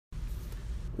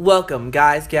Welcome,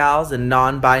 guys, gals, and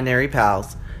non-binary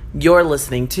pals. You're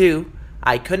listening to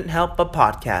I Couldn't Help But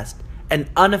Podcast,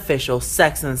 an unofficial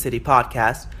Sex and the City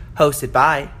podcast hosted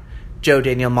by Joe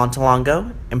Daniel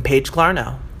Montalongo and Paige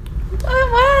Clarno.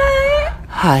 What?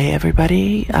 Hi,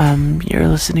 everybody. You're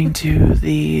listening to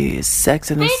the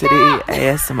Sex and the City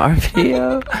ASMR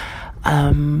video.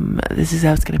 This is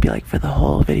how it's gonna be like for the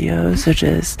whole video, so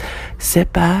just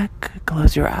sit back,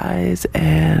 close your eyes,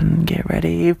 and get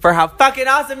ready for how fucking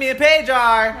awesome me and Paige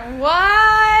are.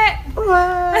 What?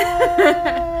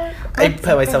 I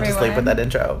put myself to sleep with that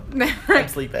intro. I'm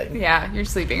sleeping. Yeah, you're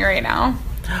sleeping right now.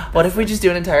 What if we just do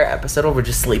an entire episode where we're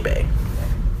just sleeping?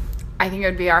 I think it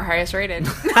would be our highest rated.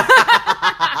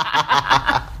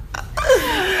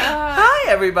 Hi,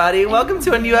 everybody. Welcome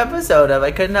to a new episode of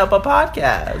I Couldn't Help But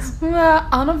Podcast. The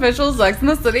unofficial Sex and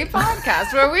the City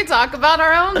podcast, where we talk about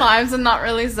our own lives and not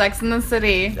really Sex and the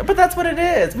City. But that's what it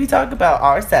is. We talk about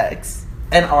our sex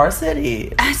and our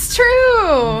city. That's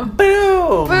true.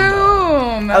 Boom.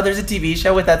 Boom. Oh, there's a TV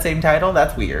show with that same title?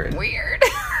 That's weird. Weird.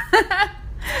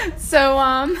 So,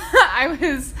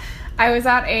 I was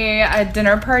at a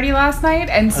dinner party last night,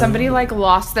 and somebody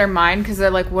lost their mind because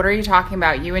they're like, "What are you talking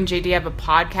about? You and JD have a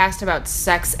podcast about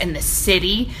Sex and the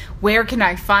City. Where can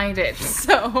I find it?"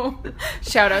 So,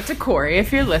 shout out to Corey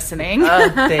if you're listening.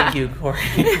 Thank you, Corey.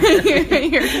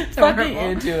 You're Fucking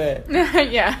into it.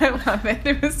 Yeah, I love it.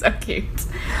 It was so cute.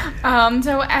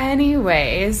 So,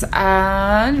 anyways, you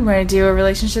want to do a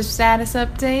relationship status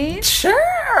update?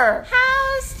 Sure.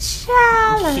 How's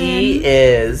Challenge? He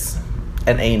is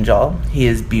an angel. He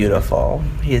is beautiful.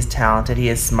 He is talented. He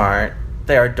is smart.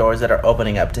 There are doors that are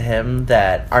opening up to him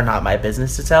that are not my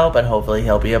business to tell, but hopefully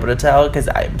he'll be able to tell because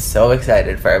I'm so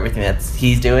excited for everything that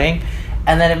he's doing.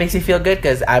 And then it makes me feel good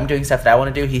because I'm doing stuff that I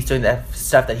want to do. He's doing that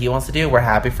stuff that he wants to do. We're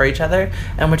happy for each other.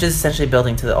 And we're just essentially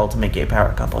building to the ultimate gay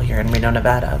power couple here in Reno,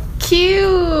 Nevada.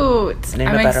 Cute. Name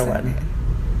a better one.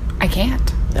 I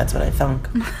can't. That's what I thunk.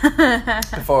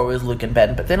 Before it was Luke and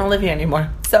Ben, but they don't live here anymore.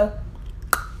 So...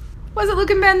 Was it Luke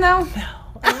and Ben, though? No.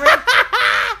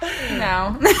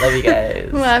 No. Love you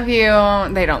guys. Love you.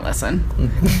 They don't listen.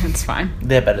 It's fine.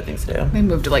 They have better things to do. They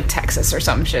moved to, Texas or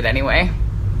some shit anyway.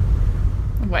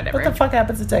 Whatever. What the fuck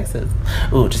happens in Texas?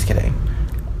 Ooh, just kidding.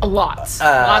 Lots.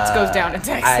 Lots goes down in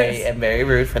Texas. I am very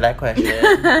rude for that question.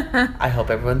 I hope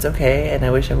everyone's okay, and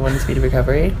I wish everyone a speedy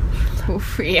recovery.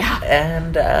 Oof, yeah.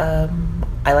 And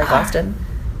I like Austin.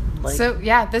 So,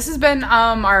 yeah, this has been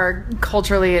our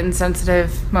culturally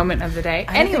insensitive moment of the day.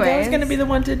 Anyways. I was going to be the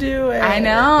one to do it. I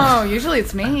know. Usually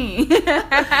it's me.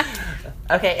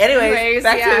 Okay, anyways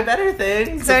back to better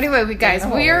things. So anyway, we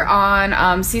are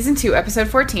on season 2, episode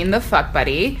 14, The Fuck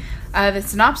Buddy. The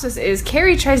synopsis is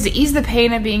Carrie tries to ease the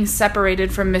pain of being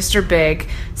separated from Mr. Big.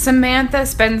 Samantha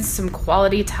spends some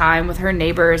quality time with her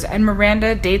neighbors, and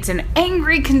Miranda dates an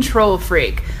angry control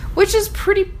freak, which is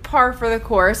pretty par for the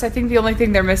course. I think the only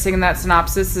thing they're missing in that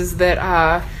synopsis is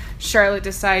that Charlotte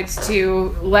decides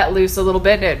to let loose a little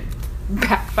bit and it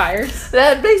backfires.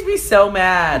 That makes me so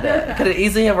mad. Could it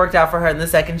easily have worked out for her, and the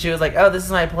second she was like, "Oh, this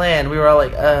is my plan," we were all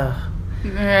like, "Ugh.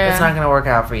 It's not going to work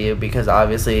out for you," because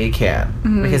obviously it can't.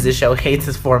 Mm-hmm. Because this show hates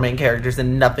its 4 main characters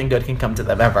and nothing good can come to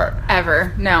them ever.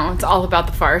 Ever. No, it's all about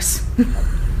the farce.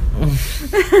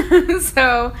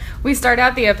 So we start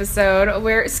out the episode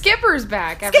where Skipper's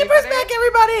back. Skipper's back,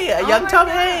 everybody! Young Tom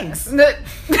Hanks.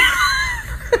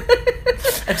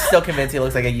 I'm still convinced he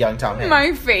looks like a young Tom Hanks.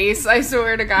 My face, I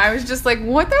swear to God, I was just like,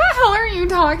 what the hell are you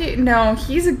talking? No,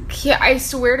 I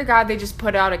swear to God, they just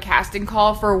put out a casting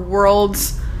call for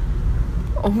world's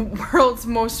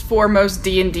most foremost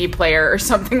D&D player or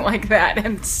something like that,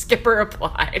 and Skipper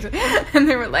applied, and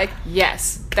they were like,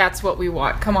 yes, that's what we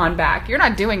want, come on back. You're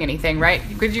not doing anything, right?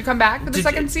 Could you come back for the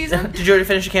second season? Did you already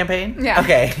finish your campaign? Yeah.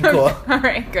 Okay, cool.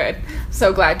 Alright, good.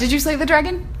 So glad. Did you slay the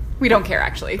dragon? We don't care,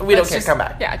 actually. We don't care, come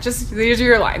back. Yeah, just these are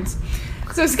your lines.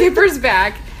 So Skipper's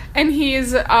back, and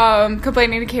he's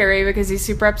complaining to Carrie because he's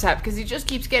super upset because he just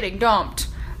keeps getting dumped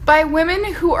by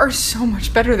women who are so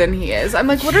much better than he is. I'm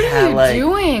like, what are you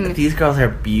doing? These girls are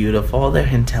beautiful. They're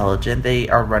intelligent. They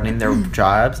are running their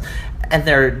jobs. And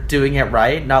they're doing it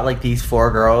right. Not like these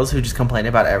 4 girls who just complain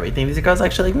about everything. These girls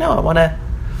actually like, no, I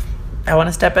want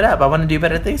to step it up. I want to do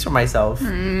better things for myself.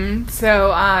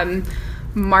 So,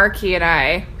 Marky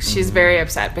and she's very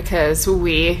upset because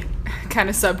we kind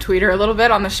of subtweet her a little bit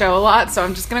on the show a lot, so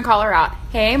I'm just gonna call her out.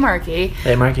 Hey, Marky.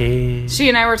 Hey, Marky. She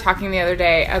and I were talking the other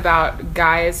day about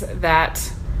guys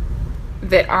that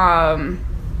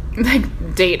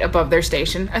date above their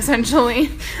station, essentially.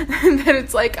 That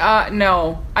it's like,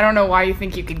 no, I don't know why you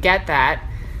think you could get that.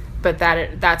 but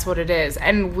that's what it is.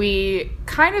 And we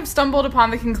kind of stumbled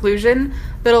upon the conclusion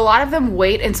that a lot of them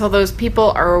wait until those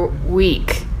people are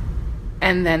weak,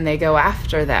 and then they go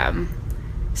after them.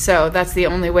 So that's the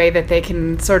only way that they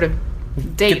can sort of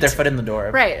date. Get their foot in the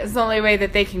door. Right. It's the only way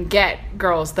that they can get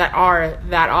girls that are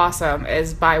that awesome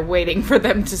is by waiting for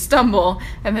them to stumble,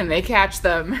 and then they catch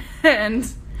them.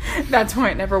 And that's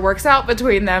why it never works out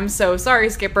between them. So sorry,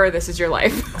 Skipper, this is your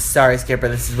life. Sorry, Skipper,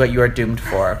 this is what you are doomed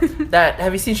for.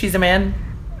 Have you seen She's a Man?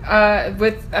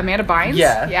 With Amanda Bynes?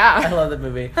 Yeah. I love the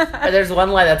movie. And there's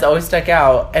one line that's always stuck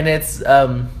out, and it's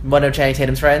one of Channing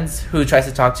Tatum's friends who tries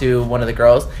to talk to one of the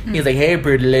girls. He's like, "Hey,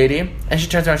 pretty lady." And she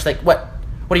turns around, she's like, What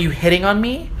are you hitting on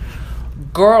me?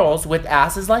 Girls with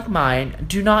asses like mine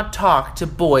do not talk to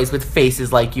boys with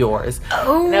faces like yours.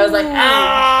 Oh. And I was like,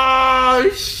 oh,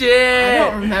 shit. I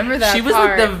don't remember that She was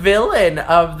part. like the villain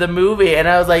of the movie, and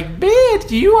I was like, bitch,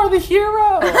 you are the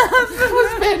hero. This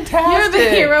was fantastic. You're the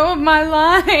hero of my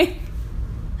life.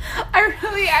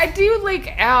 I do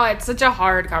like, it's such a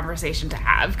hard conversation to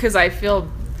have, because I feel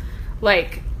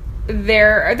like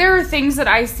there are things that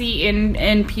I see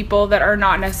in people that are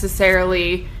not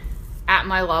necessarily at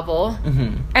my level,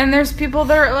 and there's people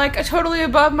that are like totally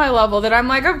above my level that I'm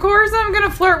like, of course I'm gonna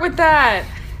flirt with that.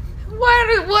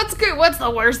 What's good? What's the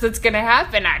worst that's gonna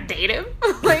happen? I date him.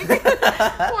 Like,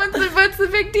 what's the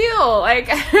big deal? Like,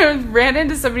 I ran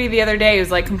into somebody the other day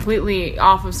who's like completely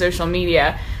off of social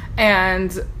media,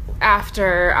 and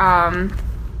after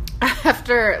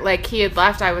like he had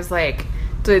left, I was like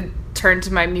to turn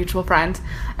to my mutual friend,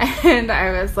 and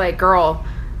I was like, "Girl,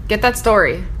 get that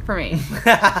story for me."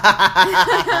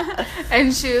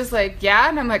 And she was like, "Yeah,"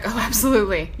 and I'm like, "Oh,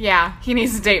 absolutely, yeah. He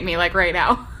needs to date me like right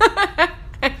now."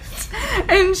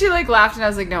 And she like laughed, and I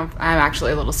was like, "No, I'm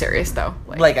actually a little serious though."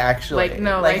 Like actually, like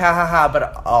no, like ha ha ha, but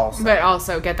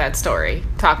also get that story.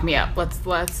 Talk me up.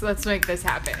 Let's make this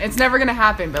happen. It's never gonna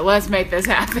happen, but let's make this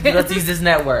happen. Let's use this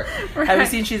network. Right. Have you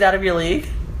seen She's Out of Your League?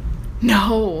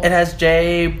 No. It has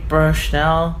Jay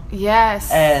Bushnell. Yes.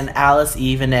 And Alice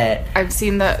Eve in it. I've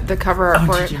seen the cover art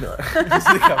for it. Gigi Miller. This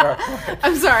is the cover art for it.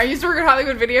 I'm sorry, I used to work at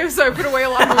Hollywood Video, so I put away a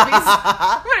lot of movies.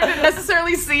 But I didn't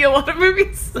necessarily see a lot of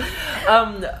movies.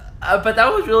 But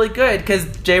that was really good, because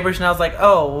Jay Bushnell's like,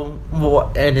 oh,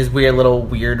 and his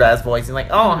weird ass voice, and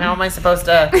like, oh, how am I supposed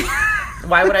to...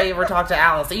 Why would I ever talk to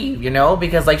Alice Eve,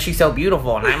 because like she's so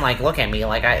beautiful, and I'm like, look at me,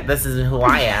 like this is who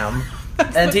I am.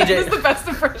 And TJ, that's the best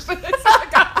impression.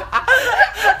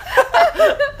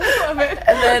 Love it.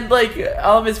 And then like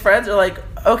all of his friends are like,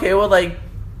 okay,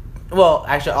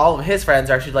 actually all of his friends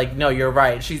are actually like, no, you're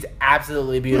right. She's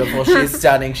absolutely beautiful. She is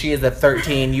stunning. She is a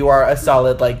 13. You are a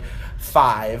solid like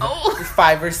 5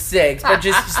 or 6. But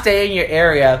just stay in your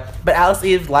area. But Alice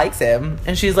Eve likes him,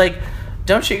 and she's like,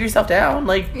 don't shoot yourself down.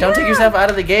 Like, don't take yourself out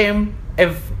of the game.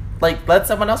 If like, let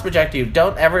someone else reject you.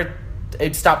 Don't ever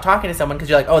stop talking to someone because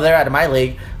you're like, oh, they're out of my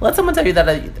league. Let someone tell you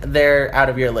that they're out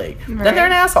of your league. Right. Then they're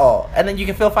an asshole, and then you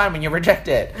can feel fine when you're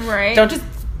rejected. Right. Don't just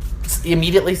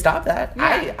immediately stop that.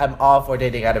 Yeah. I'm all for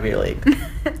dating out of your league.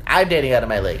 I'm dating out of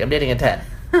my league. I'm dating a 10.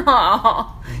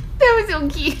 Aww, that was so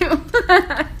cute.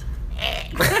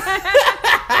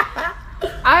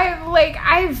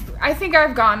 I think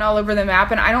I've gone all over the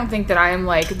map, and I don't think that I am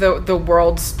like the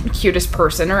world's cutest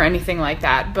person or anything like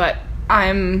that, but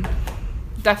I'm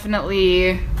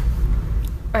definitely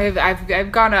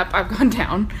I've gone up, I've gone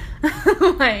down.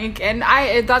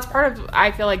 That's part of,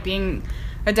 I feel like, being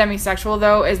a demisexual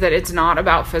though, is that it's not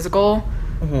about physical.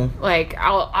 Mm-hmm. Like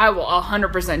I will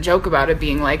 100% joke about it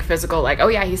being like physical, like, oh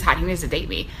yeah, he's hot, he needs to date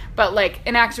me. But like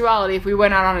in actuality, if we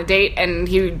went out on a date and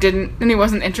he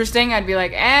wasn't interesting, I'd be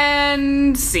like,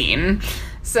 and scene.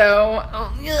 So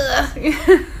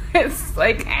it's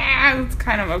like it's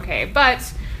kind of okay. But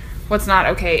what's not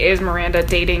okay is Miranda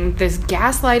dating this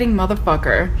gaslighting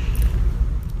motherfucker.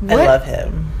 I love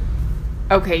him.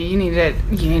 Okay, you need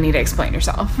to explain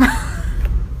yourself.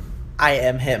 I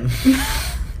am him.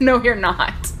 No, you're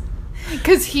not.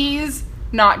 Because he's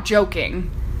not joking.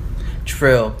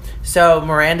 True. So,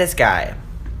 Miranda's guy,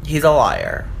 he's a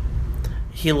liar.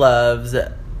 He loves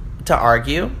to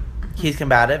argue. He's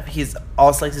combative. He's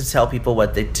also likes to tell people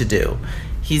what to do.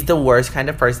 He's the worst kind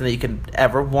of person that you could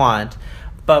ever want.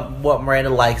 But what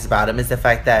Miranda likes about him is the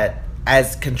fact that,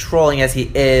 as controlling as he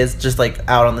is, just like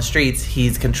out on the streets,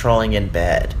 he's controlling in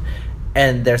bed.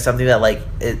 And there's something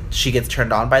that she gets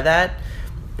turned on by that.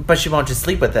 But she won't just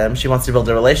sleep with him. She wants to build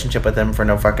a relationship with him for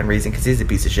no fucking reason, because he's a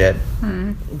piece of shit.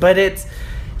 But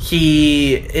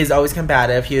he is always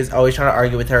combative. He is always trying to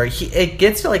argue with her. It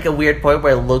gets to like a weird point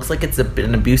where it looks like it's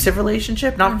an abusive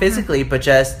relationship. Not physically, but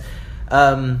just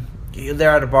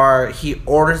they're at a bar. He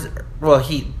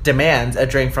demands a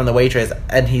drink from the waitress,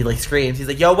 and he like screams. He's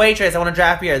like, "Yo, waitress, I want a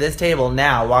draft beer. This table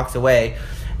now." Walks away,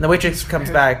 and the waitress comes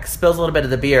back, spills a little bit of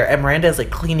the beer, and Miranda is like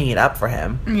cleaning it up for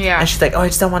him. Yeah, and she's like, "Oh, I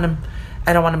don't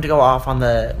want him to go off on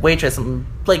the waitress." And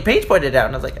like Paige pointed out,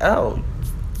 and I was like, "Oh,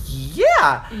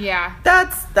 yeah,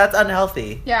 that's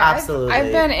unhealthy." Yeah, absolutely.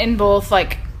 I've been in both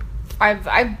like,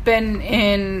 I've been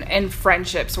in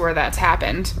friendships where that's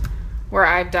happened. Where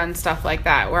I've done stuff like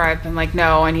that, where I've been like,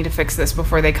 no, I need to fix this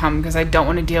before they come because I don't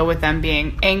want to deal with them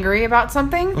being angry about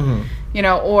something, you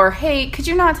know, or, hey, could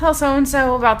you not tell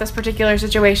so-and-so about this particular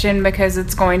situation because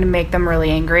it's going to make them really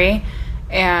angry?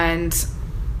 And,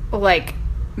 like,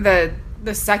 the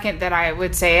second that I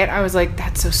would say it, I was like,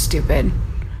 that's so stupid.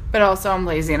 But also I'm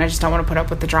lazy and I just don't want to put up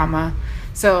with the drama.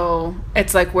 So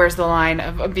it's like, where's the line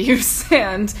of abuse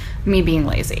and me being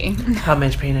lazy? How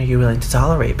much pain are you willing to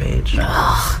tolerate, Paige?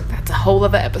 Ugh, that's a whole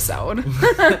other episode.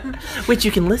 Which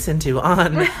you can listen to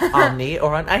on Omni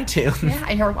or on iTunes. Yeah,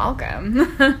 you're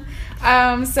welcome.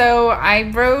 So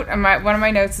I wrote, one of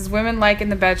my notes is women like in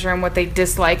the bedroom what they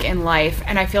dislike in life.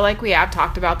 And I feel like we have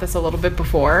talked about this a little bit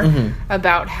before,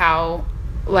 about how,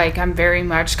 like, I'm very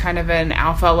much kind of an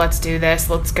alpha, let's do this,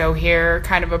 let's go here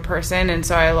kind of a person. And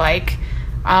so I like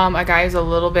a guy who's a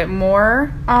little bit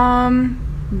more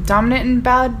dominant in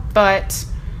bed, but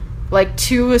like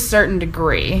to a certain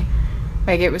degree.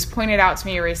 Like, it was pointed out to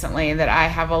me recently that I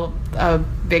have a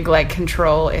big like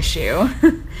control issue.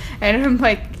 And I'm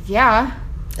like, yeah,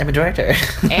 I'm a director.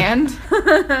 And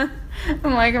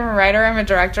I'm like, I'm a writer, I'm a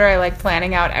director, I like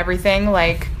planning out everything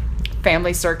like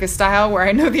Family Circus style, where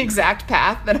I know the exact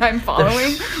path that I'm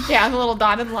following. Yeah, the little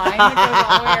dotted line that goes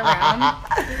all the way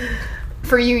around.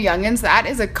 For you youngins, that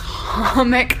is a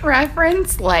comic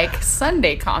reference, like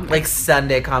Sunday comics. Like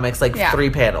Sunday comics, like 3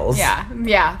 panels.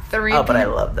 Yeah, 3. Oh, but I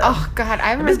love them. Oh God, I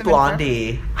haven't miss read them.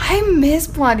 Blondie. I miss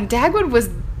Blondie. Dagwood was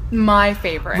my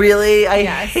favorite. Really?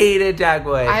 I hated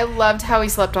Dagwood. I loved how he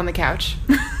slept on the couch.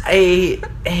 I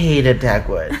hated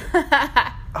Dagwood.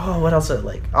 Oh, what else did I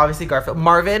like? Obviously Garfield.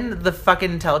 Marvin, the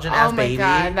fucking intelligent ass baby. Oh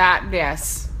my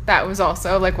God, that was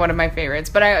also like one of my favorites.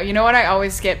 But you know what? I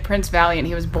always skip Prince Valiant.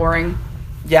 He was boring.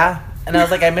 Yeah, and I was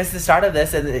like, I missed the start of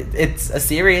this, and it's a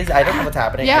series. I don't know what's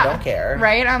happening. I don't care.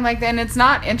 Right? I'm like, and it's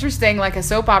not interesting like a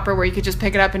soap opera where you could just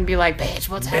pick it up and be like, bitch,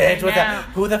 what's happening now?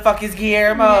 Who the fuck is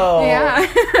Guillermo?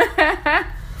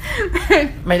 Yeah.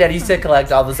 My dad used to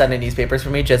collect all the Sunday newspapers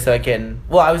for me just so I can...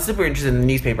 Well, I was super interested in the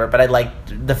newspaper, but I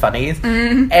liked the funnies.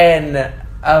 Mm-hmm. And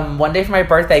one day for my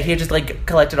birthday, he just like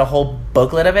collected a whole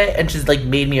booklet of it and just like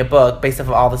made me a book based off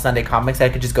of all the Sunday comics that I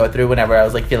could just go through whenever I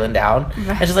was like feeling down.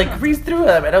 And just like read through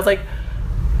them. And I was like...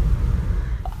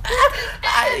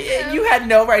 you had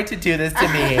no right to do this to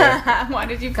me. Why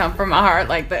did you come from a heart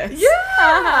like this?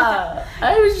 Yeah.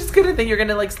 I was just gonna think you're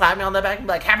gonna like slap me on the back and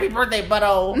be like, happy birthday,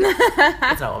 butto.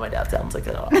 That's not what my dad sounds like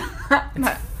at all.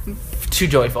 It's too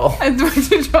joyful. It's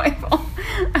too joyful.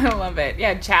 I love it.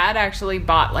 Yeah, Chad actually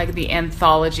bought like the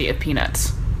anthology of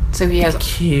Peanuts. So he has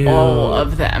all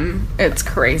of them. It's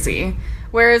crazy.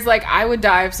 Whereas like I would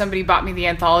die if somebody bought me the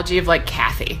anthology of like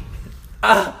Kathy.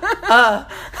 I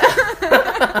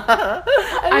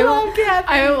love Kathy.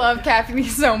 I love Kathy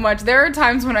so much. There are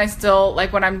times when I still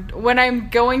like when I'm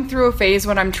going through a phase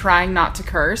when I'm trying not to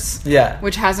curse. Yeah.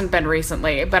 Which hasn't been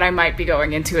recently, but I might be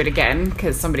going into it again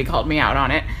because somebody called me out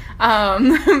on it.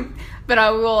 But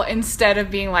I will, instead of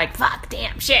being like fuck,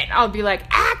 damn, shit, I'll be like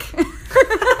ack.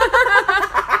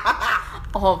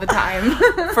 All the time.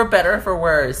 For better or for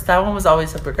worse. That one was always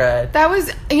super good. That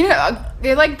was, you know,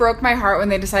 it like broke my heart when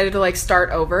they decided to like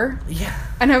start over. Yeah.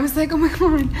 And I was like, oh my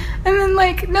God. And then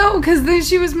like, no, because then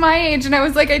she was my age and I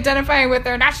was like identifying with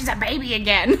her. Now she's a baby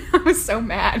again. I was so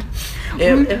mad.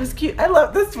 It was cute. I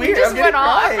love this. Weird. Just went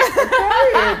off.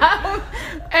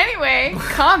 Anyway,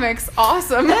 comics,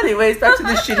 awesome. Anyways, back to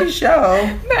this shitty show.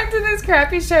 Back to this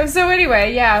crappy show. So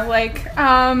anyway, yeah, like,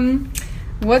 I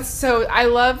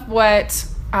love what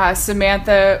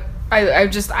Samantha,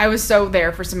 I was so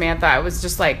there for Samantha. I was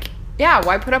just like, yeah,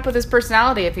 why put up with his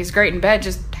personality if he's great in bed?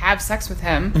 Just have sex with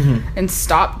him and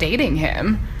stop dating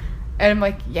him. And I'm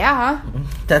like, yeah.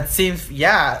 That seems,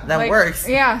 that like, works.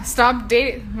 Yeah, stop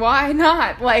dating. Why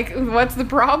not? Like, what's the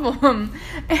problem?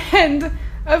 And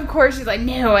of course she's like,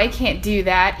 no, I can't do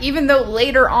that. Even though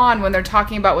later on when they're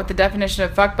talking about what the definition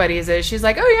of fuck buddies is, she's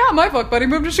like, oh yeah, my fuck buddy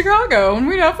moved to Chicago and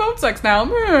we have phone sex now.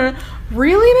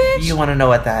 Really, bitch? You want to know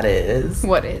what that is?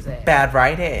 What is it? Bad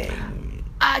writing.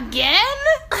 Again?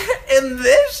 In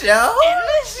this show?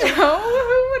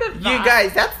 Who would have thought? You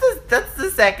guys, that's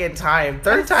the second time.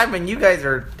 Third time when you guys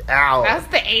are out. That's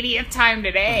the 80th time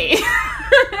today.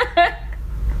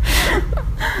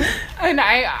 And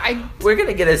I We're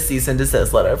gonna get a cease and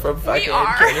desist letter from fucking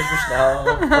are. Candace Bushnell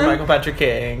or Michael Patrick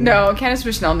King. no, Candace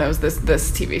Bushnell knows this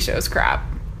TV show's crap.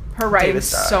 Her writing's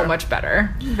Starr. so much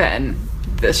better than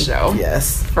this show.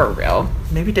 Yes. For real.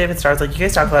 Maybe David Starr's like, you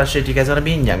guys talk a lot of shit. Do you guys want to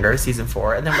be in Younger season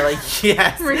 4? And then we're like,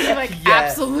 yes. We're like, yes.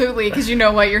 absolutely, because you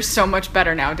know what? You're so much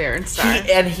better now, Darren Star.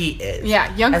 He is.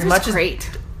 Yeah, Younger's as great.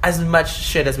 As much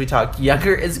shit as we talk,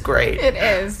 Younger is great. It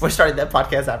is. We're starting that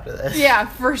podcast after this. Yeah,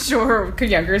 for sure.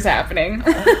 Younger's happening.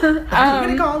 What are we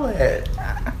gonna call it?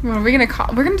 What are we gonna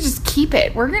call? We're gonna just keep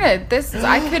it. We're gonna. This is.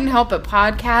 I couldn't help but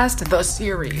podcast the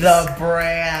series. The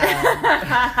brand.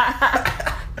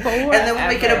 And then we'll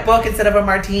make it a book instead of a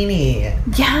martini.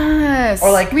 Yes.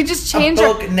 Or like we just change a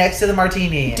book next to the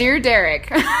martini. Dear Derek.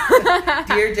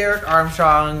 Dear Derek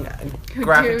Armstrong,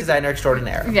 graphic designer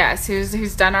extraordinaire. Yes,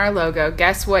 who's done our logo.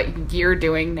 Guess what you're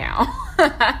doing now?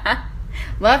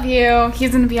 Love you.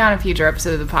 He's going to be on a future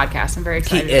episode of the podcast. I'm very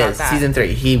excited about that. Season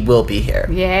 3. He will be here.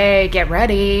 Yay, get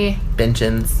ready.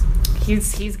 Benchins.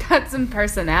 He's got some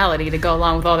personality to go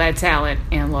along with all that talent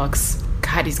and looks.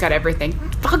 God, he's got everything.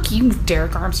 Fuck you,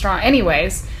 Derek Armstrong.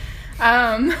 Anyways, he's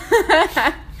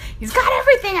got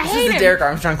everything. I hate him. This is the Derek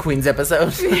Armstrong Queens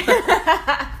episode.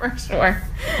 For sure.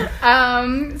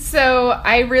 So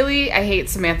I hate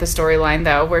Samantha's storyline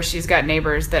though, where she's got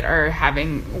neighbors that are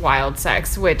having wild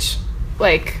sex, which,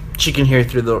 like, she can hear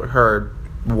through her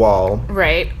wall.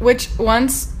 Right. Which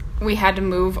once we had to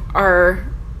move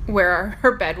where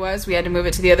her bed was, we had to move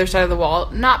it to the other side of the wall,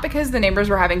 not because the neighbors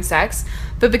were having sex,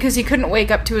 but because he couldn't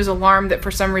wake up to his alarm that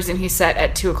for some reason he set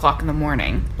at 2:00 in the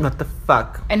morning. What the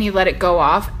fuck? And he let it go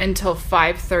off until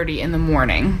 5:30 in the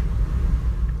morning.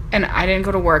 And I didn't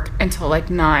go to work until like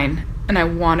 9, and I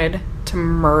wanted to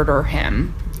murder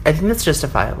him. I think that's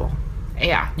justifiable.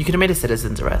 Yeah. You could have made a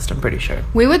citizen's arrest, I'm pretty sure.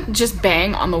 We would just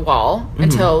bang on the wall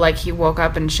until, like, he woke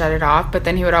up and shut it off, but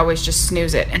then he would always just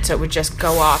snooze it, and so it would just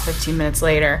go off 15 minutes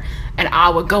later, and I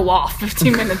would go off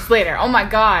 15 minutes later. Oh, my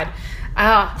God.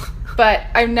 But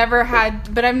I've never,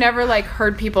 like,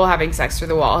 heard people having sex through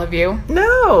the wall. Have you?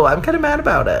 No, I'm kind of mad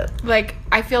about it. Like,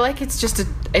 I feel like it's just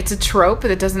it's a trope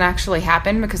that doesn't actually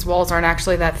happen because walls aren't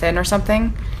actually that thin or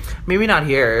something. Maybe not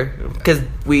here, because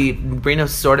Reno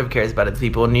sort of cares about it. The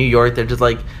people in New York, they're just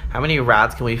like, how many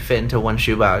rats can we fit into one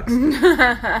shoebox?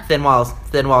 Thin walls.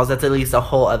 That's at least a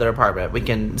whole other apartment we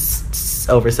can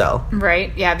oversell.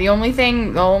 Right? Yeah. The only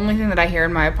thing that I hear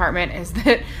in my apartment is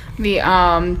that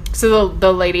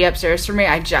the lady upstairs from me,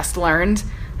 I just learned,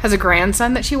 has a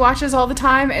grandson that she watches all the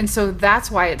time, and so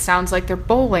that's why it sounds like they're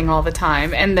bowling all the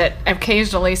time, and that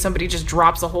occasionally somebody just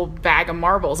drops a whole bag of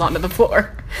marbles onto the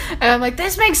floor. And I'm like,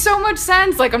 this makes so much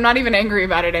sense. Like, I'm not even angry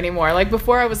about it anymore. Like,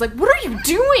 before I was like, what are you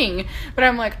doing? But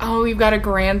I'm like, oh, you've got a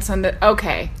grandson that,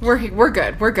 okay, we're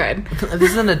good.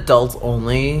 This is an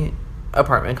adults-only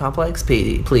apartment complex.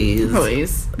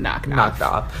 Please. Knocked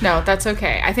off. No, that's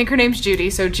okay. I think her name's Judy,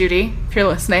 so Judy, if you're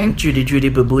listening. Judy,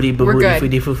 babooty, we're good.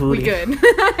 foodie, foodie. We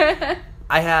good.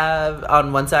 I have,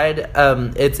 on one side,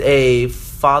 it's a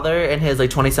father and his,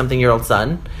 like, 20-something-year-old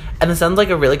son. And the son's, like,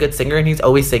 a really good singer, and he's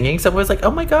always singing. So everyone's like, oh,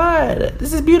 my God,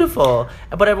 this is beautiful.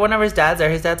 But whenever his dad's there,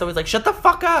 his dad's always like, shut the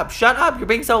fuck up. Shut up. You're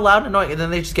being so loud and annoying. And then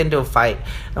they just get into a fight.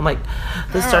 And I'm like,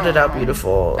 this started out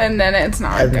beautiful. And then it's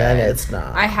not and good. then it's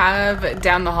not. I have,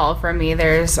 down the hall from me,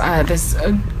 there's this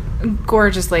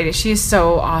gorgeous lady. She's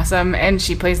so awesome, and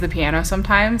she plays the piano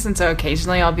sometimes. And so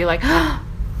occasionally I'll be like, oh,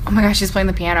 my gosh, she's playing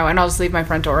the piano. And I'll just leave my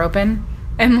front door open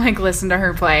and, like, listen to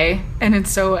her play, and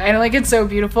it's so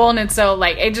beautiful, and it's so,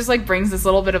 like, it just, like, brings this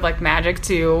little bit of, like, magic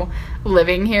to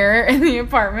living here in the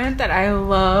apartment that I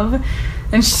love,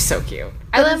 and she's so cute.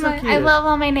 I love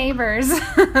all my neighbors.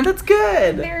 That's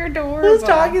good. They're adorable. Whose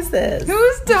dog is this?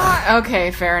 Whose dog?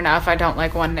 Okay, fair enough. I don't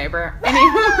like one neighbor.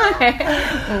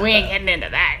 Anyway, we ain't getting into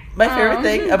that. My favorite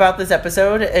thing about this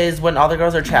episode is when all the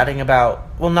girls are chatting about,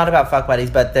 well, not about fuck buddies,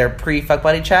 but their pre-fuck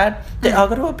buddy chat. They all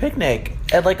go to a picnic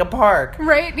at, like, a park.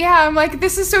 Right? Yeah, I'm like,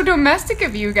 this is so domestic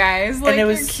of you guys. Like, and it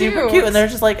was super cute. And they're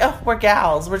just like, oh, we're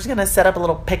gals. We're just going to set up a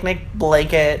little picnic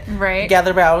blanket. Right.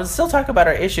 Gather around and still talk about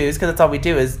our issues, because that's all we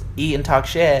do is eat and talk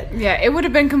shit. Yeah, it would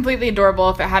have been completely adorable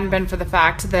if it hadn't been for the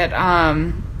fact that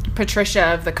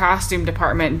Patricia of the costume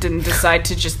department didn't decide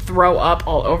to just throw up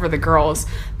all over the girls.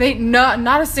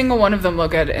 Not a single one of them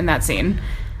look good in that scene.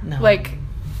 No. Like,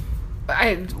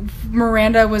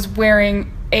 Miranda was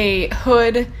wearing a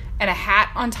hood and a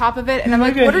hat on top of it, and I'm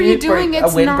like, what are you doing?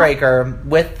 It's a windbreaker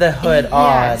with the hood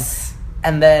on,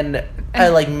 and then a,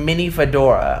 like, mini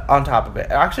fedora on top of it.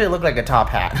 Actually, it looked like a top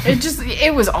hat.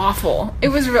 It was awful. It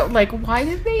was real, like, why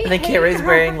did they? And then Carrie's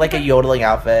wearing, like, a yodeling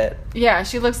outfit. Yeah,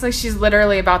 she looks like she's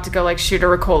literally about to go, like, shoot a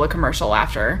Ricola commercial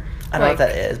after. I don't know what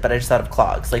that is, but I just thought of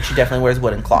clogs. Like, she definitely wears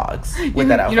wooden clogs with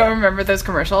that outfit. You don't remember those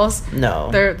commercials? No.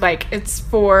 They're like, it's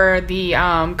for the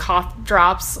cough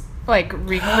drops, like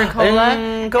Ricola.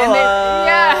 Cola.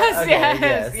 Yes,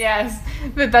 Okay, yes.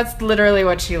 But that's literally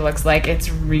what she looks like. It's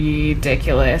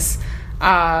ridiculous. But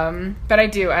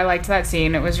I liked that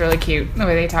scene. It was really cute, the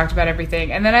way they talked about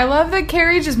everything. And then I love that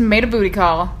Carrie just made a booty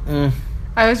call.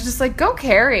 I was just like, go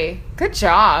Carrie. Good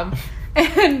job.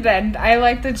 And then I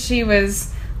liked that she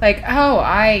was like, oh,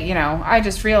 I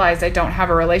just realized I don't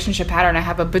have a relationship pattern. I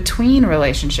have a between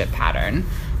relationship pattern.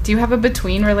 Do you have a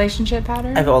between relationship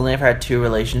pattern? I've only ever had 2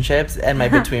 relationships, and my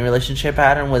between relationship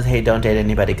pattern was, hey, don't date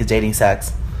anybody because dating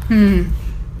sucks. Yeah. And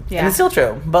it's still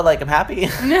true, but, like, I'm happy.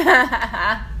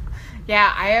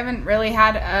 Yeah, I haven't really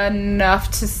had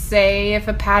enough to say if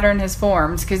a pattern has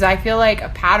formed, because I feel like a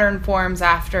pattern forms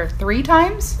after 3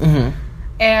 times,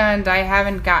 and I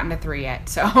haven't gotten to 3 yet,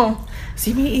 so...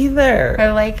 See, me either.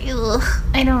 I'm like, ugh,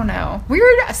 I don't know.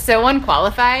 We're so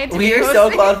unqualified. We are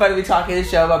so qualified to be talking this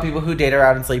show about people who date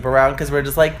around and sleep around, because we're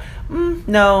just like,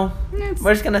 no,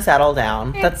 we're just going to settle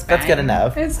down. That's good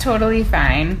enough. It's totally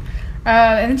fine.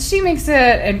 And she makes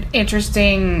an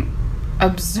interesting...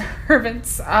 Observation.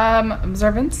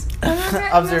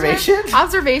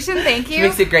 Thank you. She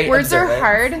makes a great Words observance. are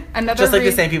hard. Just like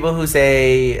the same people who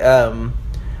say,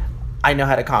 I know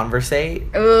how to conversate.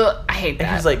 Ugh, I hate that.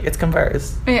 And she's like, it's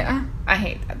converse. Yeah, I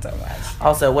hate that so much.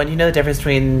 Also, when you know the difference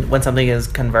between when something is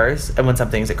converse and when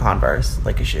something's a converse,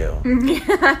 like a shoe.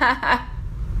 I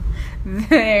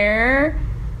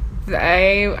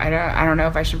don't know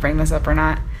if I should bring this up or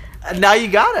not. Now you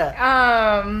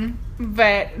gotta.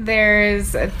 But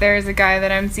there's a guy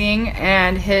that I'm seeing,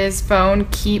 and his phone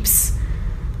keeps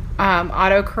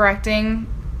auto-correcting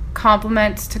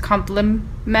compliment to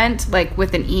compliment, like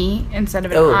with an E instead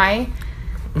of an I.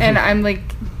 And I'm like,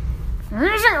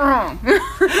 where's it wrong?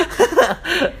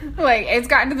 Like, it's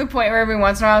gotten to the point where every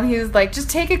once in a while he's like, just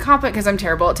take a compliment, because I'm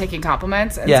terrible at taking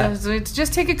compliments. And so it's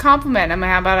just take a compliment. I'm like,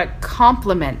 how about a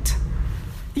compliment?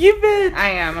 You bitch.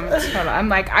 I am. I'm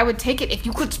like, I would take it if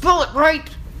you could spell it right.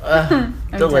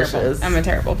 Delicious. I'm a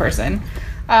terrible person.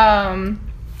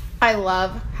 I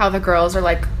love how the girls are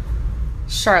like,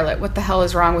 Charlotte, what the hell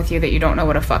is wrong with you that you don't know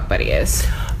what a fuck buddy is?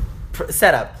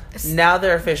 Set up. Now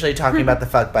they're officially talking about the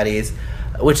fuck buddies,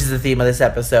 which is the theme of this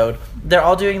episode. They're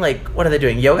all doing, like, what are they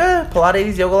doing? Yoga?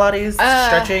 Pilates? Yoga Lattes?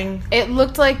 Stretching? It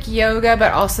looked like yoga,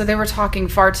 but also they were talking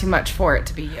far too much for it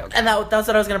to be yoga. And that's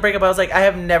what I was going to bring up. I was like, I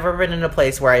have never been in a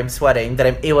place where I'm sweating that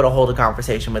I'm able to hold a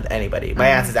conversation with anybody. My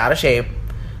ass is out of shape.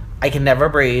 I can never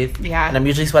breathe. Yeah. And I'm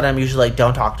usually sweating. I'm usually like,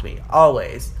 don't talk to me.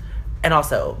 Always. And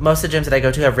also, most of the gyms that I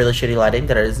go to have really shitty lighting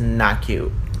that is not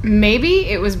cute. Maybe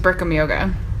it was Brickham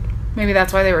Yoga. Maybe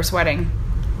that's why they were sweating.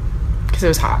 Because it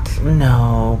was hot.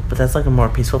 No, but that's like a more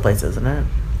peaceful place, isn't it?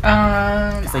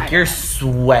 It's like you're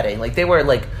sweating. Like they were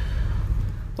like...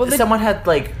 Well, someone had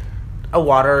like a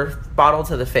water bottle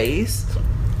to the face.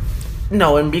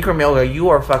 No, in Bikram Yoga, you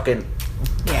are fucking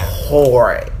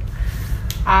pouring.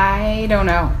 I don't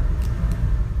know.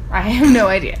 I have no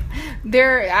idea.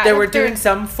 They were doing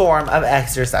some form of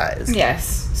exercise.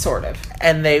 Yes, sort of.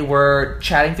 And they were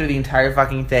chatting through the entire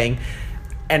fucking thing.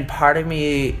 And part of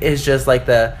me is just like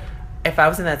if I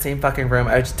was in that same fucking room,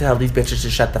 I would just tell these bitches to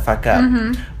shut the fuck up.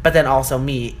 Mm-hmm. But then also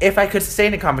me. If I could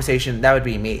sustain a conversation, that would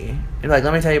be me. You're like,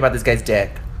 let me tell you about this guy's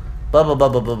dick. Blah, blah, blah,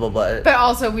 blah, blah, blah, blah. But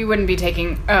also, we wouldn't be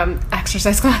taking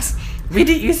exercise class. We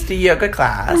used to yoga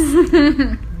class.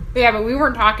 Yeah, but we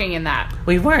weren't talking in that.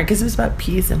 We weren't, because it was about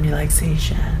peace and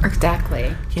relaxation.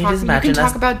 Exactly. Can you just imagine you can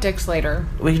talk about dicks later.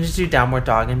 We can just do downward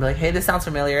dog and be like, hey, this sounds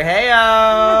familiar.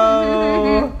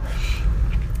 Hey-o!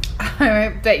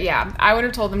 But yeah, I would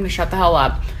have told them to shut the hell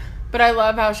up. But I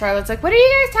love how Charlotte's like, what are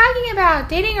you guys talking about?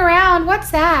 Dating around?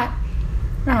 What's that?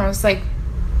 And I was like...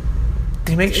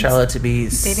 They make Charlotte to be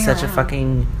such a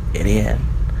fucking idiot.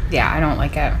 Yeah, I don't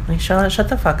like it. Like, Charlotte, shut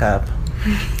the fuck up.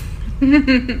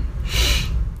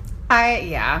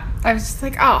 I was just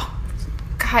like, oh,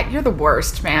 God, you're the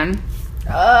worst, man.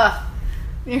 Ugh.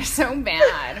 You're so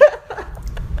mad.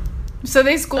 So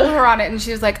they schooled her on it, and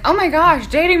she was like, oh my gosh,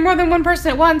 dating more than one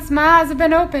person at once, my eyes have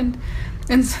been opened.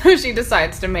 And so she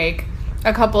decides to make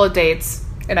a couple of dates,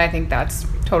 and I think that's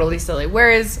totally silly.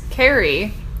 Whereas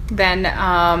Carrie then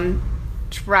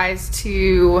tries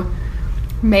to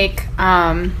make...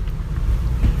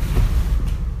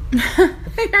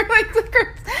 You're like,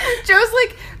 Joe's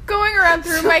like, going around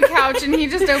through my couch, and he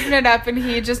just opened it up, and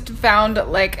he just found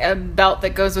like a belt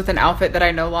that goes with an outfit that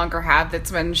I no longer have that's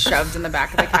been shoved in the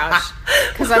back of the couch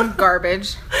because I'm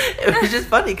garbage. It was just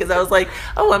funny because I was like,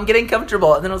 oh, I'm getting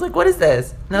comfortable. And then I was like, what is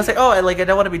this? And I was like, oh, I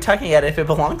don't want to be tucking at it if it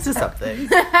belongs to something.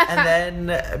 And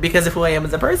then because of who I am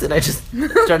as a person, I just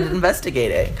started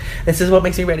investigating. This is what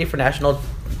makes me ready for National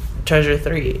Treasure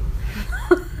 3.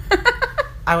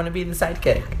 I want to be the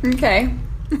sidekick. Okay.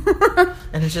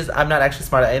 And it's just, I'm not actually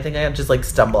smart at anything. I just like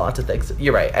stumble onto things.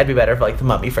 You're right. I'd be better for like the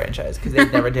Mummy franchise because they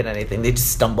never did anything. They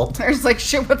just stumbled. They're just like,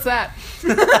 shit, what's that?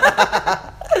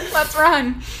 Let's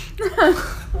run.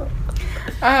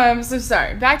 So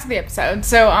sorry. Back to the episode.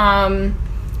 So,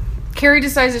 Carrie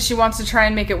decides that she wants to try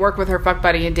and make it work with her fuck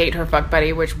buddy and date her fuck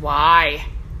buddy, which why?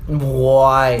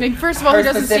 Why? I mean, first of all, her he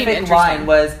doesn't seem specific interesting. line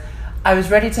was, I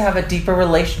was ready to have a deeper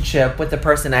relationship with the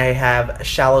person I have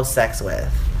shallow sex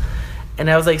with. And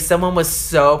I was like, someone was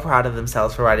so proud of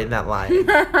themselves for writing that line.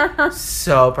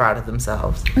 So proud of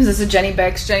themselves. Was this a Jenny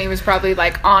Bex? Jenny was probably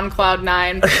like on cloud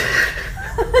 9. I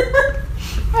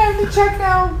have to check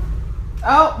now.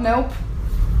 Oh, nope.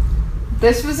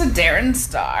 This was a Darren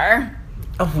Star.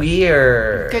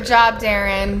 Weird. Good job,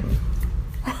 Darren.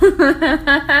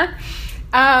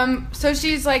 So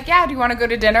she's like, yeah, do you want to go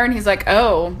to dinner? And he's like,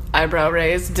 oh, eyebrow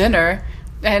raised, dinner.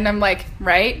 And I'm like,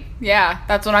 right? Yeah,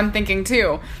 that's what I'm thinking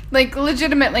too. Like,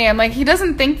 legitimately, I'm like, he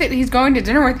doesn't think that he's going to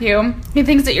dinner with you. He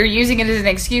thinks that you're using it as an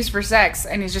excuse for sex,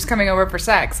 and he's just coming over for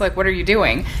sex. Like, what are you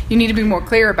doing? You need to be more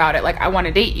clear about it. Like, I want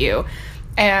to date you.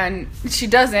 And she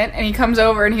doesn't, and he comes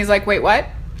over, and he's like, wait, what?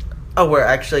 Oh, we're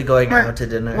actually going out to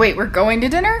dinner. Wait, we're going to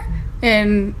dinner?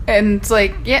 And it's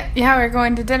like, yeah, we're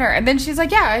going to dinner. And then she's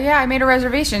like, yeah, I made a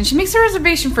reservation. She makes a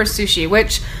reservation for sushi,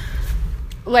 which,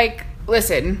 like,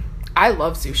 listen, I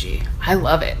love sushi. I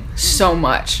love it so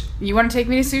much. You want to take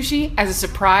me to sushi as a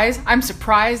surprise? I'm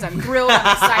surprised. I'm thrilled.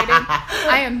 I'm excited.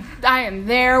 I am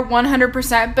there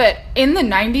 100%. But in the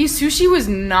 90s, sushi was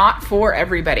not for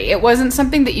everybody. It wasn't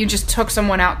something that you just took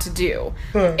someone out to do.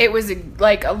 It was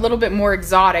like a little bit more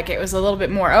exotic. It was a little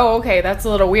bit more, oh, okay, that's a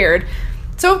little weird.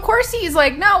 So, of course, he's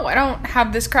like, no, I don't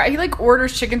have this crap. He, like,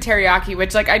 orders chicken teriyaki,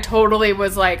 which, like, I totally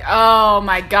was like, oh,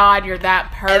 my God, you're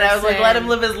that person. And I was like, let him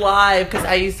live his life, because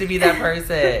I used to be that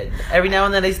person. Every now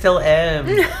and then I still am.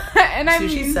 And I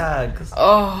Sushi mean, sucks.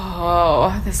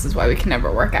 Oh, this is why we can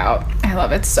never work out. I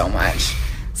love it so much.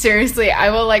 Seriously, I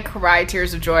will, like, cry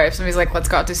tears of joy if somebody's like, let's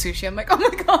go out to sushi. I'm like, oh,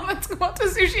 my God, let's go out to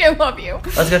sushi. I love you.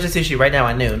 Let's go to sushi right now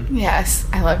at noon. Yes,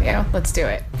 I love you. Let's do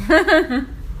it.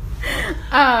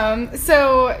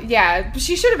 So yeah,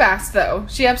 she should have asked though.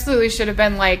 She absolutely should have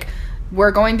been like,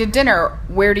 we're going to dinner.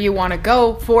 Where do you want to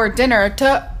go for dinner?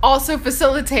 To also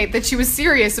facilitate that she was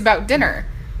serious about dinner.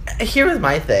 Here was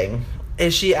my thing.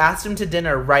 Is she asked him to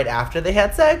dinner right after they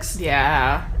had sex?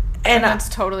 Yeah. And that's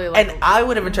totally like... And I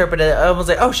would have interpreted it, I was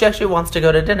like, oh, she actually wants to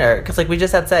go to dinner. Because, like, we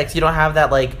just had sex. You don't have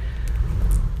that, like,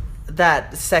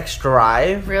 that sex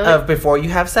drive of before you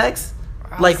have sex.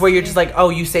 Like, where you're just like, oh,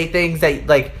 you say things that,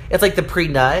 like, it's like the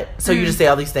pre-nut. So you just say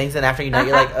all these things, and after you nut,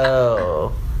 you're like,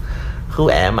 oh, who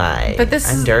am I? But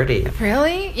I'm dirty.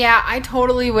 Really? Yeah, I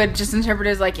totally would just interpret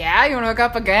it as like, yeah, you want to hook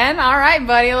up again? All right,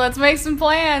 buddy, let's make some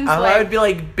plans. I would be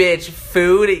like, bitch,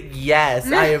 food? Yes,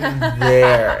 I am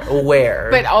there. Where?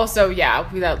 But also, yeah,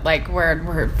 like,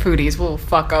 we're foodies. We'll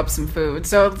fuck up some food.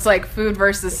 So it's like food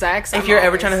versus sex. If you're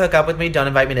ever trying to hook up with me, don't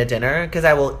invite me to dinner, because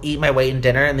I will eat my weight in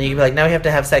dinner, and then you can be like, now we have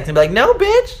to have sex. And be like, no,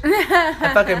 bitch.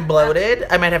 I'm fucking bloated.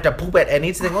 I might have to poop at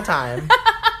any single time.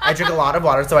 I drink a lot of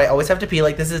water, so I always have to pee.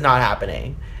 Like, this is not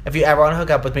happening. If you ever want to hook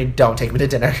up with me, don't take me to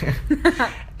dinner.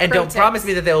 And don't promise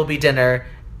me that there will be dinner.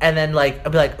 And then, like,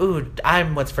 I'll be like, ooh,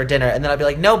 what's for dinner? And then I'll be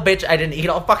like, no, bitch, I didn't eat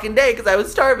all fucking day because I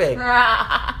was starving.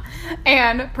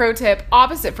 And, pro tip,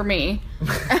 opposite for me.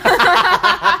 And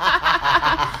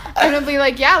I'll be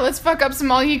like, yeah, let's fuck up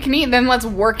some all you can eat, and then let's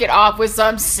work it off with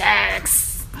some sex.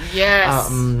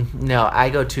 Yes. No, I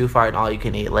go too far in all you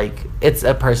can eat. Like, it's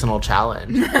a personal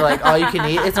challenge. Like, all you can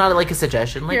eat, it's not like a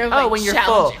suggestion. Like, when you're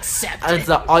full, it's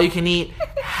all you can eat.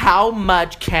 How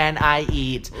much can I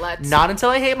eat? Not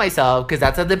until I hate myself, because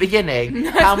that's at the beginning.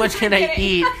 How much can I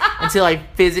eat until I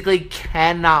physically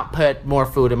cannot put more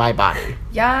food in my body?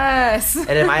 Yes.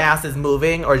 And if my ass is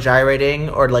moving or gyrating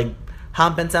or, like,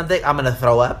 humping something, I'm going to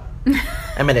throw up.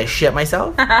 I'm going to shit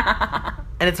myself.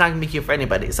 And it's not going to be cute for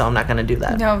anybody, so I'm not going to do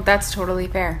that. No, that's totally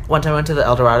fair. One time I went to the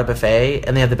El Dorado buffet,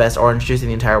 and they have the best orange juice in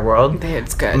the entire world.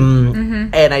 It's good.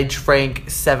 And I drank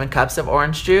 7 cups of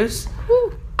orange juice.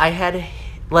 Woo. I had,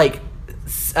 like,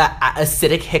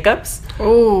 acidic hiccups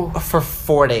for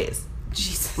 4 days.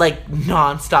 Jesus. Like,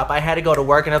 nonstop. I had to go to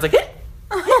work, and I was like,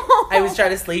 I was trying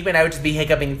to sleep, and I would just be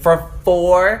hiccuping for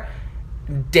 4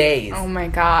 days. Oh my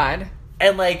god.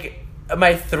 And, like,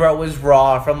 my throat was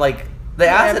raw from, like, the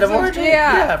acid of origin.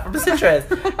 Yeah, from the citrus.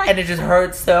 And it just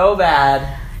hurt so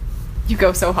bad. You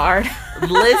go so hard.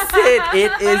 Listen,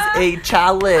 it is a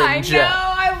challenge. I know,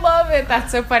 I love it.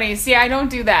 That's so funny. See, I don't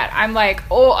do that. I'm like,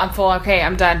 oh, I'm full. Okay,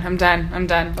 I'm done.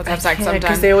 Let's have sex. I'm done.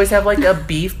 Because they always have like a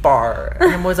beef bar.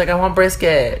 And I'm always like, I want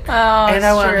brisket. Oh, and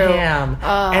I want true. ham.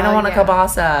 And I want a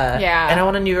kielbasa. Yeah. And I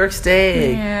want a New York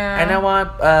steak. Yeah. And I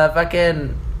want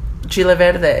fucking chile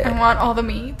verde. I want all the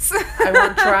meats. I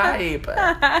want tripe.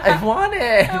 I want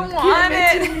it. I want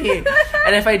Give to me.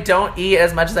 And if I don't eat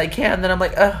as much as I can, then I'm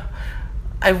like, ugh.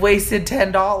 I wasted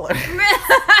 $10.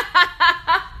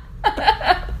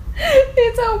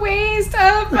 It's a waste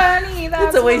of money.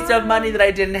 It's a waste of money that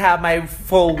I didn't have my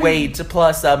full weight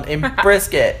plus in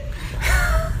brisket.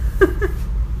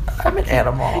 I'm an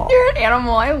animal. You're an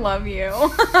animal. I love you.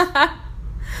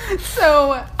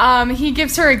 So, he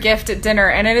gives her a gift at dinner,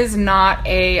 and it is not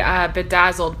a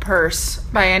bedazzled purse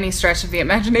by any stretch of the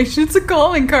imagination. It's a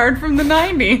calling card from the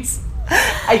 90s.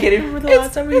 I can't even remember the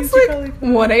last time we used to call it.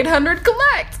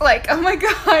 1-800-COLLECT. Like, oh my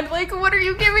god, like, what are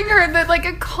you giving her? That, like,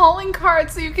 a calling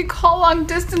card so you can call long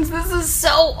distance. This is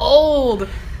so old.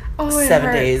 Oh, it 7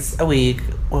 hurts. days a week.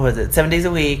 What was it? 7 days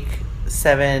a week,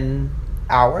 7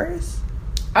 hours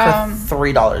for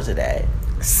 $3 a day.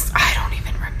 I don't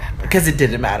even remember. Because it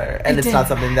didn't matter, and it's not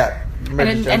something that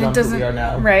registers and on it doesn't who we are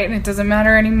now. Right, and it doesn't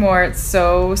matter anymore. It's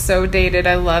so dated.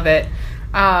 I love it.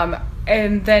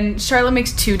 And then Charlotte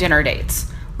makes 2 dinner dates,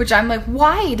 which I'm like,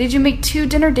 why did you make 2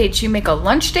 dinner dates? You make a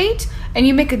lunch date and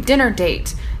you make a dinner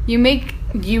date. You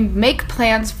make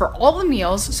plans for all the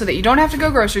meals so that you don't have to go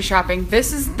grocery shopping.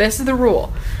 This is the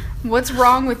rule. What's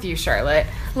wrong with you, Charlotte?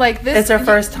 Like this. It's her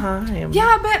first time.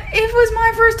 Yeah, but it was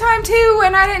my first time too,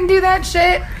 and I didn't do that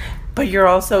shit. But you're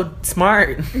also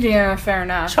smart. Yeah, fair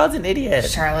enough. Charlotte's an idiot.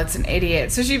 Charlotte's an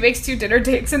idiot. So she makes 2 dinner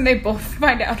dates, and they both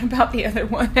find out about the other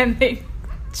one, and they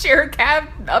share a cab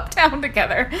uptown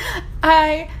together.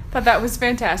 I thought that was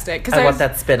fantastic. I want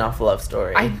that spin-off love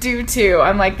story. I do too.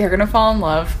 I'm like, they're gonna fall in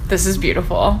love. This is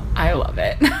beautiful. I love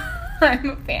it. I'm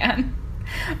a fan.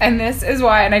 And this is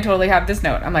why, and I totally have this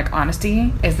note. I'm like,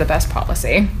 honesty is the best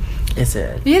policy. Is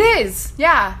it? It is.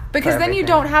 Yeah. Because then you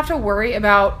don't have to worry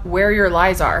about where your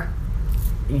lies are.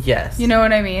 Yes. You know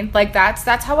what I mean? Like that's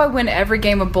how I win every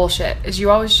game of bullshit. Is you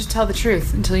always just tell the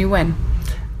truth until you win.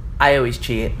 I always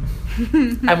cheat.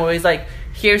 I'm always like,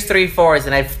 here's 3 4s,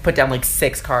 and I've put down like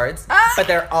 6 cards, but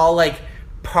they're all like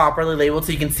properly labeled,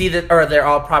 so you can see that, or they're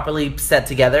all properly set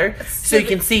together, so you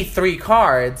can see 3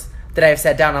 cards that I've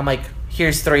set down. I'm like,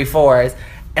 here's 3 4s,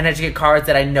 and I just get cards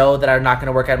that I know that are not going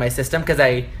to work out of my system because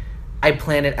I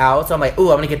plan it out. So I'm like,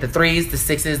 ooh, I'm going to get the 3s, the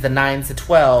 6s, the 9s, the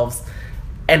 12s.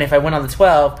 And if I went on the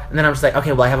 12, and then I'm just like,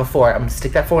 okay, well, I have a 4. I'm going to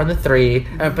stick that 4 in the 3.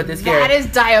 I'm going to put this here. That is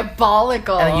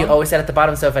diabolical. And then you always set at the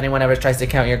bottom, so if anyone ever tries to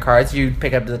count your cards, you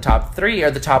pick up the top 3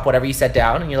 or the top whatever you set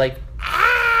down, and you're like,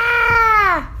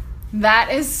 ah!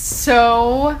 That is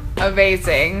so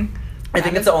amazing. I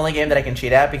think it's the only game that I can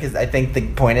cheat at because I think the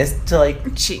point is to,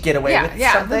 like, cheat. get away with something.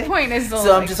 Yeah, the point is to,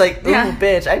 so I'm just like, ooh,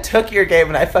 bitch, I took your game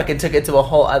and I fucking took it to a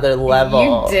whole other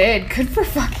level. You did. Good for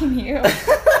fucking you.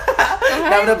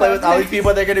 Now I'm gonna play with all these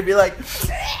people. They're gonna be like,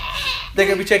 they're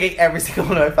gonna be checking every single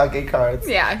one of my fucking cards.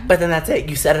 Yeah. But then that's it.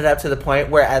 You set it up to the point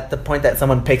where at the point that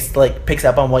someone picks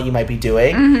up on what you might be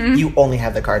doing, you only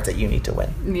have the cards that you need to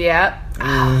win. Yep.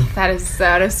 That is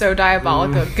so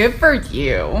diabolical. Good for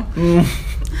you.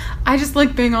 I just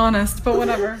like being honest, but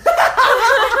whatever.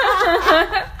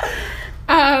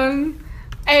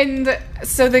 And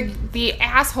so the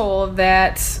asshole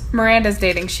that Miranda's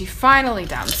dating, she finally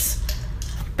dumps.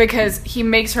 Because he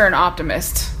makes her an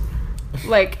optimist.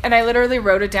 Like, and I literally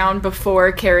wrote it down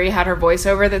before Carrie had her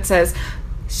voiceover that says,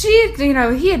 he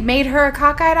had made her a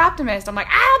cockeyed optimist. I'm like, bitch,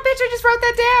 I just wrote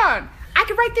that down. I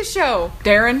could write this show.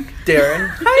 Darren.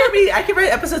 Hire me. I can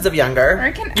write episodes of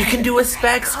Younger. You can do a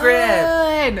spec script.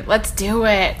 Good. Let's do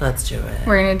it.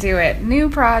 We're going to do it.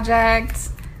 New project.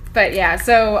 But yeah,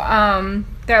 so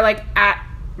they're like at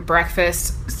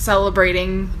breakfast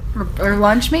celebrating or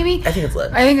lunch maybe. I think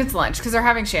it's lunch because they're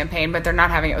having champagne, but they're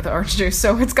not having it with orange juice,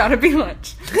 so it's got to be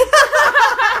lunch.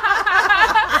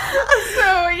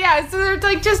 So they're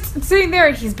like just sitting there,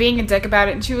 and he's being a dick about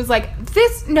it, and she was like,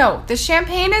 the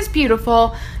champagne is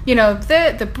beautiful,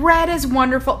 the bread is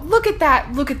wonderful, look at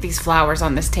that, look at these flowers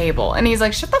on this table. And he's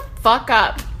like, shut the fuck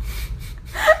up.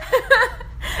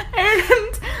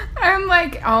 And I'm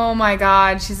like, oh my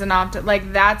god, she's an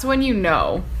like, that's when you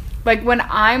know. Like, when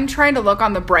I'm trying to look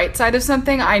on the bright side of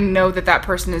something, I know that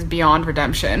person is beyond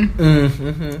redemption.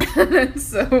 Mm-hmm. That's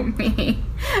so me.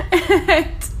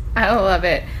 I love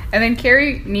it. And then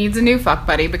Carrie needs a new fuck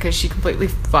buddy because she completely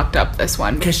fucked up this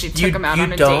one because she took him out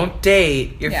on a date. You don't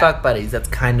date your fuck buddies. That's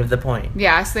kind of the point.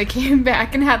 Yeah, so they came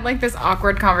back and had like this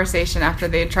awkward conversation after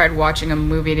they had tried watching a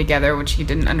movie together, which he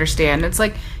didn't understand. It's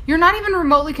like, you're not even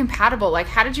remotely compatible. Like,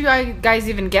 how did you guys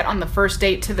even get on the first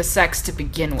date to the sex to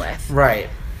begin with? Right.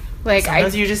 Like,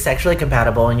 sometimes you're just sexually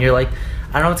compatible and you're like,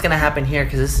 I don't know what's going to happen here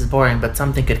because this is boring, but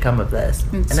something could come of this.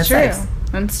 It's and it's true. sex.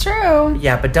 It's true.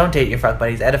 Yeah, but don't date your fuck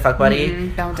buddies. I had a fuck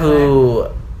buddy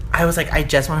I was like, I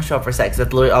just want to show up for sex.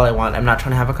 That's literally all I want. I'm not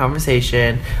trying to have a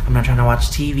conversation. I'm not trying to watch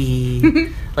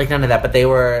TV. Like, none of that. But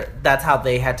that's how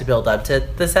they had to build up to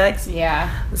the sex.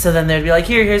 Yeah. So then they'd be like,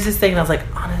 here's this thing. And I was like,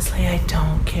 honestly, I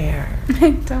don't care. I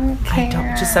don't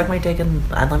care. Just suck my dick and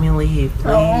let me leave, please.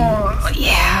 Oh,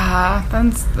 yeah.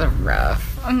 That's the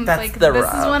rough. This is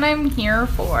what I'm here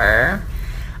for.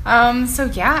 So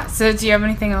do you have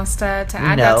anything else to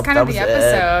add? No, that's kind of the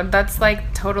episode. It. That's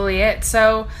like totally it.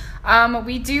 So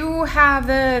we do have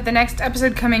the next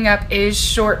episode coming up is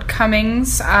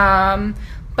Shortcomings,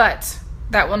 but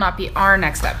that will not be our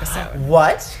next episode.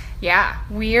 What? Yeah,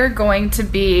 we are going to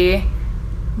be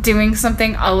doing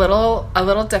something a little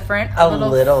different, a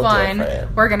little fun.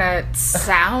 Different. We're gonna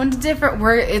sound different.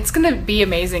 It's gonna be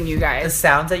amazing, you guys. The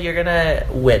sounds that you're gonna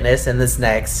witness in this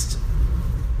next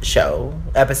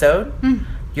episode,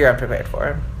 you're unprepared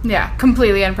for. Yeah,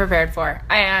 completely unprepared for.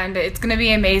 And it's going to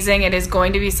be amazing. It is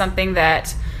going to be something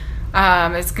that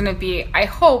is going to be, I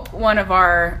hope, one of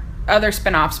our other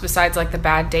spin-offs besides like the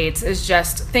bad dates is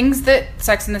just things that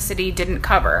Sex and the City didn't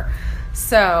cover.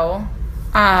 So,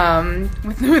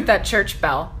 with that church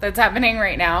bell that's happening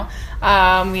right now,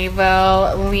 we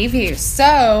will leave you.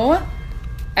 So,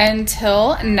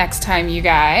 until next time, you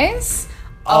guys...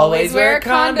 Always wear a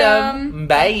condom.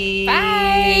 Bye.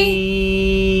 Bye.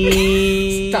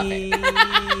 Stop it.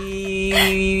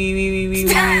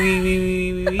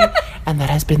 And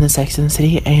that has been the Sex and the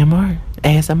City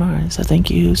ASMR. So thank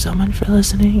you so much for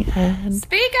listening. And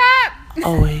speak up.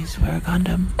 Always wear a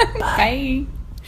condom. Bye. Bye.